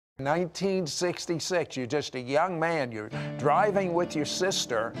1966, you're just a young man, you're driving with your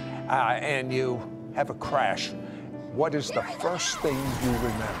sister, and you have a crash. What is the first thing you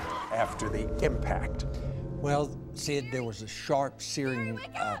remember after the impact? Well, Sid, there was a sharp, searing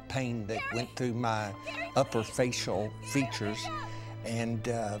pain that went through my upper facial features, and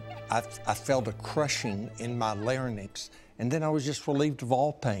I felt a crushing in my larynx, and then I was just relieved of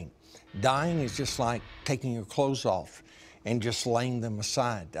all pain. Dying is just like taking your clothes off and just laying them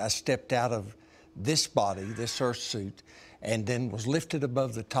aside. I stepped out of this body, this earth suit, and then was lifted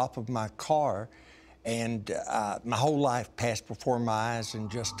above the top of my car, and my whole life passed before my eyes in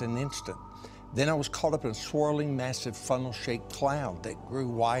just an instant. Then I was caught up in a swirling, massive, funnel-shaped cloud that grew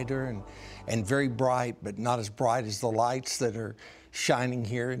wider and very bright, but not as bright as the lights that are shining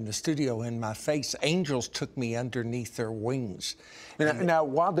here in the studio in my face. Angels took me underneath their wings. Now,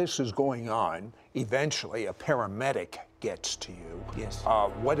 while this is going on, eventually a paramedic gets to you. Yes.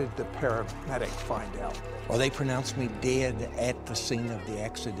 What did the paramedic find out? Well, they pronounced me dead at the scene of the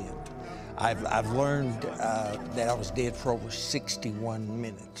accident. I've learned that I was dead for over 61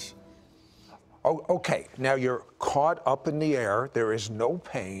 minutes. Oh, okay, now you're caught up in the air. There is no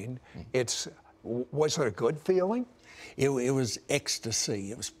pain. Was it a good feeling? It was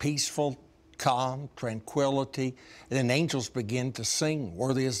ecstasy. It was peaceful, calm, tranquility. And then angels began to sing,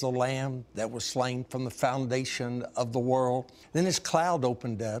 "Worthy is the Lamb that was slain from the foundation of the world." Then this cloud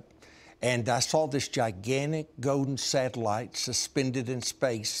opened up, and I saw this gigantic golden satellite suspended in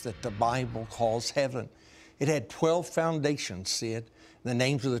space that the Bible calls heaven. It had 12 foundations, Sid. The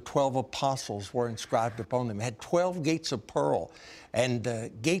names of the 12 apostles were inscribed upon them. It had 12 gates of pearl, and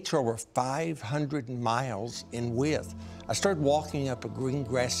the gates are over 500 miles in width. I started walking up a green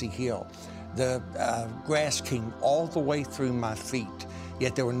grassy hill. The grass came all the way through my feet,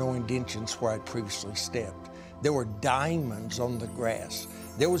 yet there were no indentions where I'd previously stepped. There were diamonds on the grass.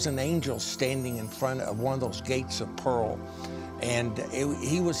 There was an angel standing in front of one of those gates of pearl, and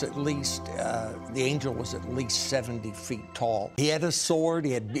he was at least, the angel was at least 70 feet tall. He had a sword,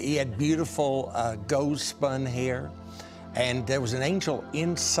 he had beautiful gold-spun hair, and there was an angel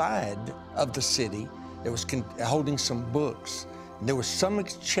inside of the city that was holding some books. And there was some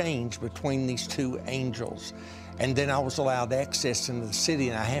exchange between these two angels, and then I was allowed access into the city,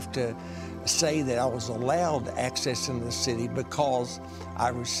 and I have to say that I was allowed access into the city because I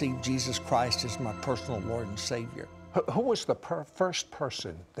received Jesus Christ as my personal Lord and Savior. Who was the first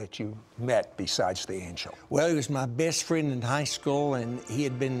person that you met besides the angel? Well, he was my best friend in high school, and he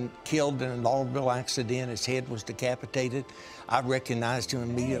had been killed in an automobile accident. His head was decapitated. I recognized him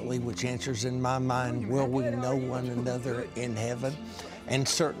immediately, which answers in my mind, will we know one another in heaven? And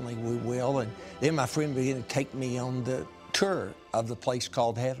certainly we will. And then my friend began to take me on the tour of the place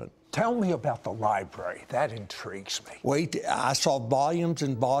called heaven. Tell me about the library. That intrigues me. Wait, I saw volumes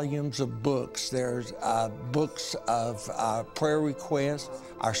and volumes of books. There's books of prayer requests,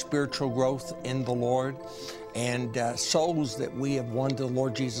 our spiritual growth in the Lord, and souls that we have won to the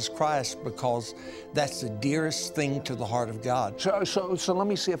Lord Jesus Christ, because that's the dearest thing to the heart of God. So let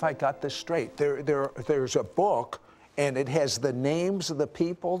me see if I got this straight. There's a book, and it has the names of the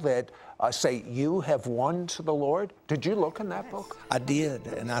people that say you have won to the Lord. Did you look in that book? I did,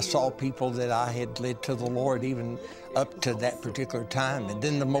 and I saw people that I had led to the Lord even up to that particular time. And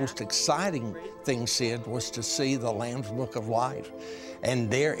then the most exciting thing, Sid, was to see the Lamb's Book of Life. And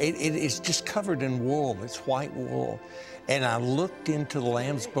there, it is just covered in wool. It's white wool. And I looked into the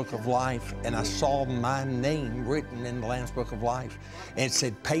Lamb's Book of Life, and I saw my name written in the Lamb's Book of Life. And it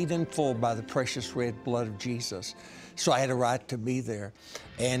said, paid in full by the precious red blood of Jesus. So I had a right to be there.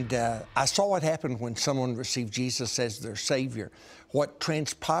 And I saw what happened when someone received Jesus as their Savior. What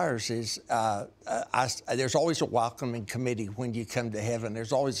transpires is there's always a welcoming committee when you come to heaven.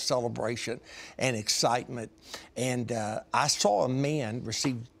 There's always celebration and excitement. And I saw a man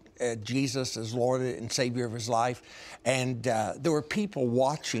receive Jesus as Lord and Savior of his life. And there were people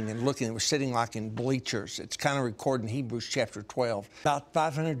watching and looking. They were sitting like in bleachers. It's kind of recorded in Hebrews chapter 12. About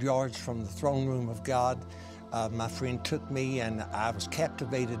 500 yards from the throne room of God, my friend took me, and I was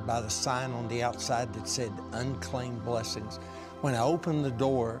captivated by the sign on the outside that said, unclaimed blessings. When I opened the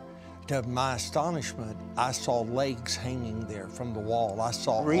door, to my astonishment, I saw legs hanging there from the wall. I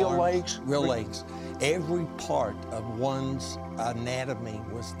saw real arms, legs? Real legs. Every part of one's anatomy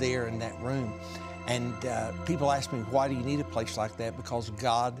was there in that room. And people ask me, why do you need a place like that? Because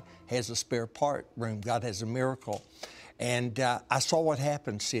God has a spare part room. God has a miracle. And I saw what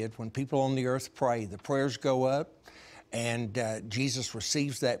happens, Sid, when people on the earth pray. The prayers go up, And Jesus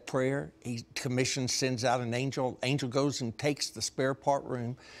receives that prayer. He commissions, sends out an angel. Angel goes and takes the spare part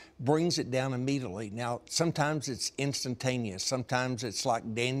room, brings it down immediately. Now, sometimes it's instantaneous. Sometimes it's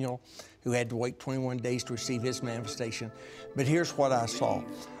like Daniel, who had to wait 21 days to receive his manifestation. But here's what I saw.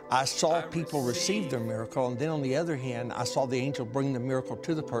 I saw people receive their miracle, and then on the other hand, I saw the angel bring the miracle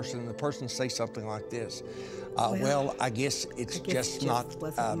to the person, and the person say something like this. Well, I guess it's just not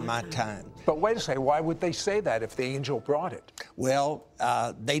my time. But wait a second, why would they say that if the angel brought it? Well,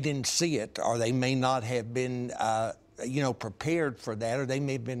 they didn't see it, or they may not have been, prepared for that, or they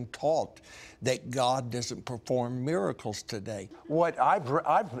may have been taught that God doesn't perform miracles today. What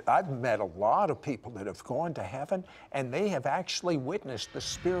I've met a lot of people that have gone to heaven, and they have actually witnessed the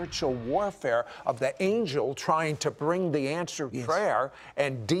spiritual warfare of the angel trying to bring the answered prayer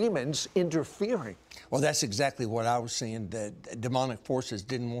and demons interfering. Well, that's exactly what I was seeing. The demonic forces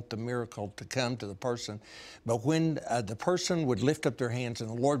didn't want the miracle to come to the person. But when the person would lift up their hands, and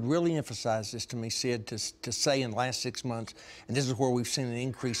the Lord really emphasized this to me, Sid, to say in the last 6 months, and this is where we've seen an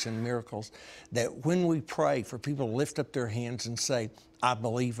increase in miracles, that when we pray for people to lift up their hands and say, I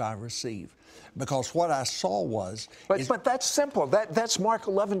believe I receive. Because what I saw was... But that's simple. That's Mark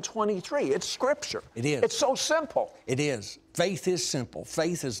 11:23. It's Scripture. It is. It's so simple. It is. Faith is simple.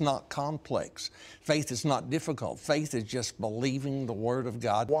 Faith is not complex. Faith is not difficult. Faith is just believing the Word of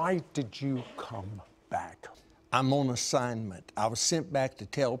God. Why did you come back? I'm on assignment. I was sent back to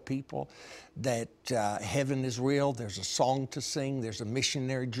tell people that heaven is real. There's a song to sing. There's a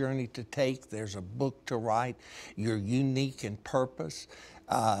missionary journey to take. There's a book to write. You're unique in purpose.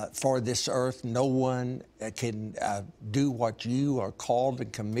 For this earth, no one can do what you are called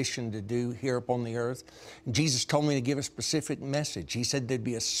and commissioned to do here upon the earth. And Jesus told me to give a specific message. He said there'd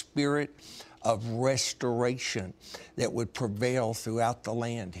be a spirit of restoration that would prevail throughout the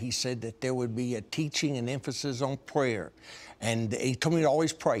land. He said that there would be a teaching and emphasis on prayer. And he told me to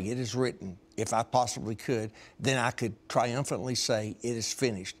always pray, it is written. If I possibly could, then I could triumphantly say, it is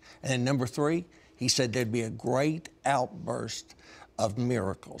finished. And then number 3, he said there'd be a great outburst of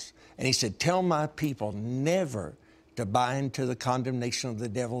miracles. And he said, tell my people never to buy into the condemnation of the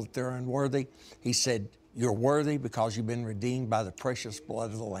devil that they're unworthy. He said, you're worthy because you've been redeemed by the precious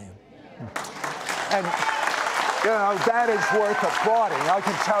blood of the Lamb. And, that is worth applauding, I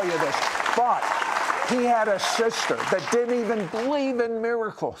can tell you this. But he had a sister that didn't even believe in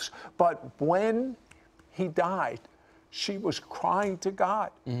miracles. But when he died, she was crying to God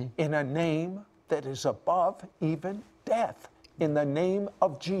in a name that is above even death, in the name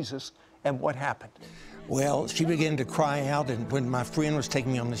of Jesus. And what happened? Well, she began to cry out, and when my friend was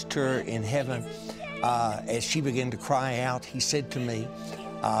taking me on this tour in heaven, as she began to cry out, he said to me,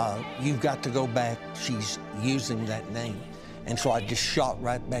 you've got to go back. She's using that name. And so I just shot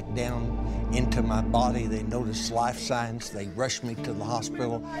right back down into my body. They noticed life signs. They rushed me to the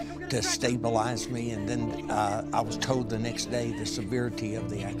hospital to stabilize me. And then I was told the next day the severity of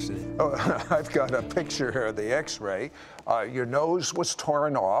the accident. Oh, I've got a picture here of the x-ray. Your nose was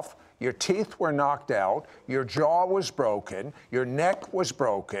torn off. Your teeth were knocked out, your jaw was broken, your neck was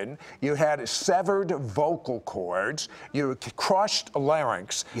broken, you had severed vocal cords, you crushed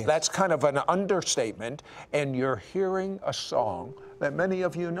larynx. Yes. That's kind of an understatement, and you're hearing a song that many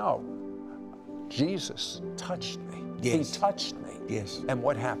of you know. Jesus touched me. Yes. He touched me. Yes. And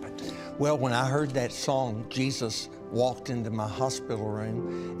what happened? Well, when I heard that song, Jesus walked into my hospital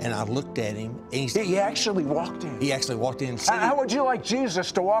room, and I looked at him. And he actually walked in. He actually walked in. And said, how would you like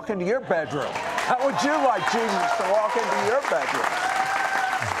Jesus to walk into your bedroom? How would you like Jesus to walk into your bedroom?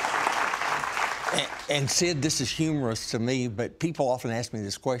 And Sid, this is humorous to me, but people often ask me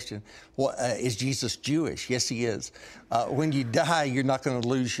this question, well, is Jesus Jewish? Yes, he is. When you die, you're not going to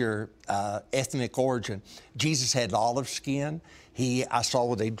lose your ethnic origin. Jesus had olive skin. I saw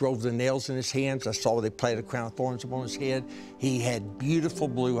where they drove the nails in his hands. I saw where they planted a crown of thorns upon his head. He had beautiful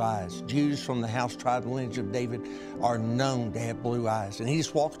blue eyes. Jews from the house, tribe, and lineage of David are known to have blue eyes. And he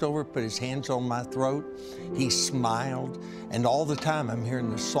just walked over, put his hands on my throat. He smiled. And all the time I'm hearing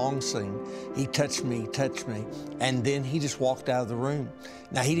the song sing, he touched me, and then he just walked out of the room.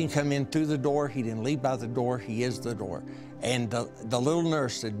 Now, he didn't come in through the door. He didn't leave by the door. He is the door. And the little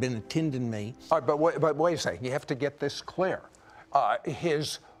nurse that had been attending me. All right, but wait a second. You have to get this clear.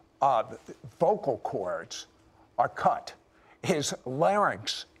 His vocal cords are cut. His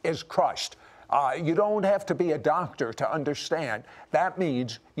larynx is crushed. You don't have to be a doctor to understand. That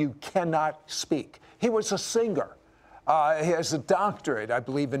means you cannot speak. He was a singer. He has a doctorate, I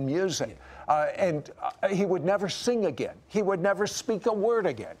believe, in music. And he would never sing again. He would never speak a word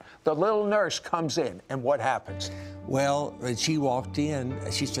again. The little nurse comes in, and what happens? Well, when she walked in,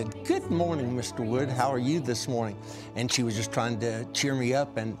 she said, "Good morning, Mr. Wood. How are you this morning?" And she was just trying to cheer me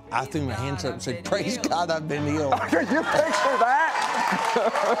up, and I threw my hands up and said, "Praise God, I've been healed." Can you picture that?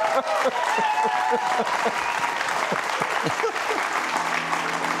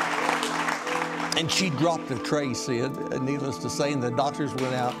 And she dropped the tray, Sid, needless to say, and the doctors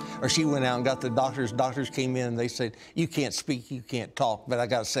went out, or she went out and got the doctors. Doctors came in and they said, "You can't speak, you can't talk," but I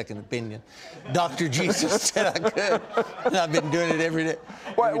got a second opinion. Dr. Jesus said I could, and I've been doing it every day.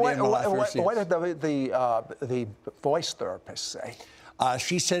 What did the voice therapist say?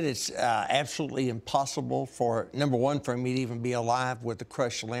 She said it's absolutely impossible for, number one, for me to even be alive with the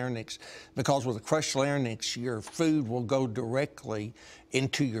crushed larynx, because with a crushed larynx, your food will go directly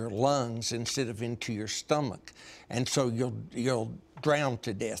into your lungs instead of into your stomach, and so you'll drown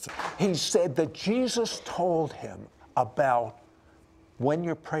to death. He said that Jesus told him about when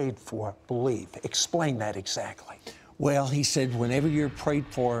you're prayed for, believe. Explain that exactly. Well, he said, whenever you're prayed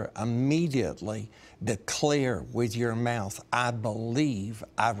for, immediately declare with your mouth, "I believe,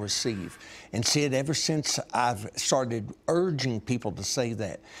 I receive." And said, ever since I've started urging people to say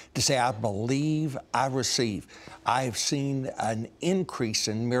that, to say, "I believe, I receive," I've seen an increase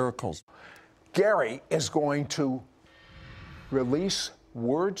in miracles. Gary is going to release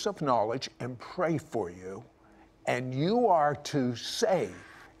words of knowledge and pray for you. And you are to say,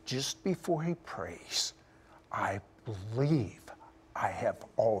 just before he prays, "I believe I have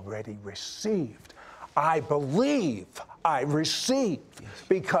already received. I believe I receive."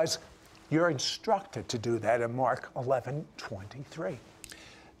 Because you're instructed to do that in Mark 11:23.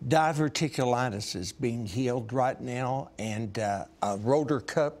 Diverticulitis is being healed right now, and a rotor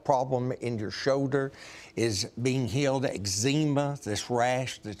cuff problem in your shoulder is being healed. Eczema, this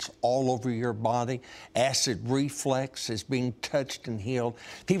rash that's all over your body. Acid reflux is being touched and healed.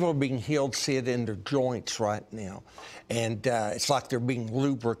 People are being healed, Sid, in their joints right now. And it's like they're being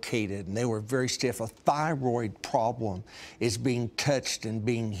lubricated, and they were very stiff. A thyroid problem is being touched and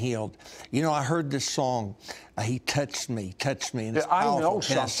being healed. You know, I heard this song, "He touched me," and it's I powerful. know Can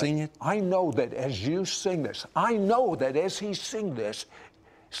something. I sing it? I know that as you sing this, I know that as he sings this,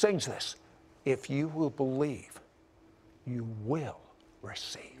 if you will believe, you will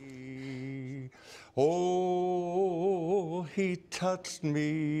receive. Oh, he touched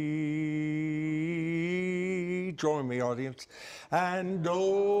me. Join me, audience. And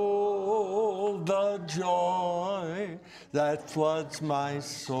oh, the joy that floods my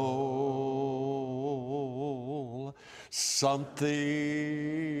soul. Something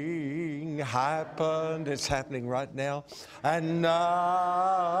happened. It's happening right now. And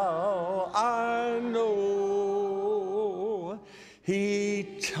now I know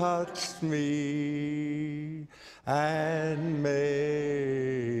he touched me and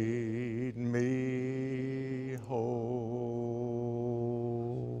made me whole.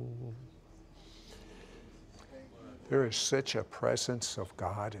 There is such a presence of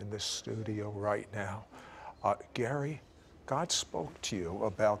God in this studio right now. Gary, God spoke to you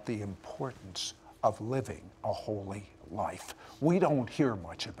about the importance of living a holy life. We don't hear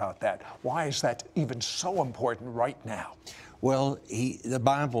much about that. Why is that even so important right now? Well, the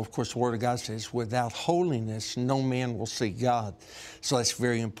Bible, of course, the Word of God says, without holiness, no man will see God. So that's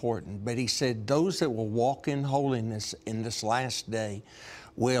very important. But he said, those that will walk in holiness in this last day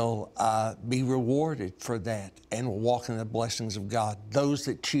will be rewarded for that and will walk in the blessings of God. Those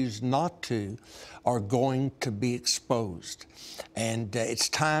that choose not to are going to be exposed. And it's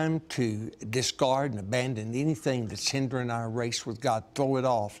time to discard and abandon anything that's hindering our race with God. Throw it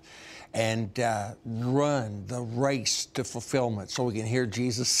off and run the race to fulfillment, so we can hear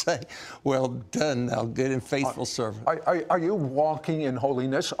Jesus say, "Well done, thou good and faithful servant." Are you walking in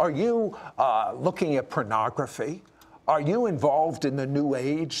holiness? Are you looking at pornography? Are you involved in the New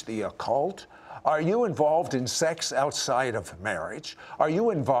Age, the occult? Are you involved in sex outside of marriage? Are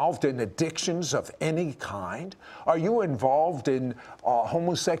you involved in addictions of any kind? Are you involved in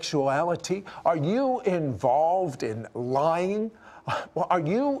homosexuality? Are you involved in lying?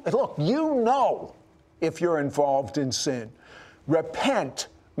 Look, you know if you're involved in sin. Repent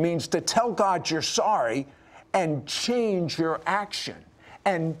means to tell God you're sorry and change your action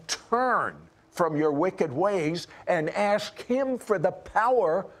and turn from your wicked ways and ask Him for the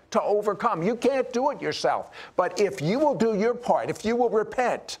power to overcome. You can't do it yourself. But if you will do your part, if you will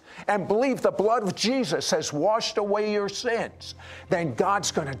repent and believe the blood of Jesus has washed away your sins, then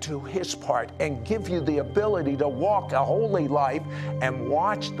God's going to do His part and give you the ability to walk a holy life and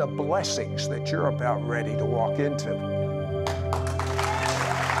watch the blessings that you're about ready to walk into.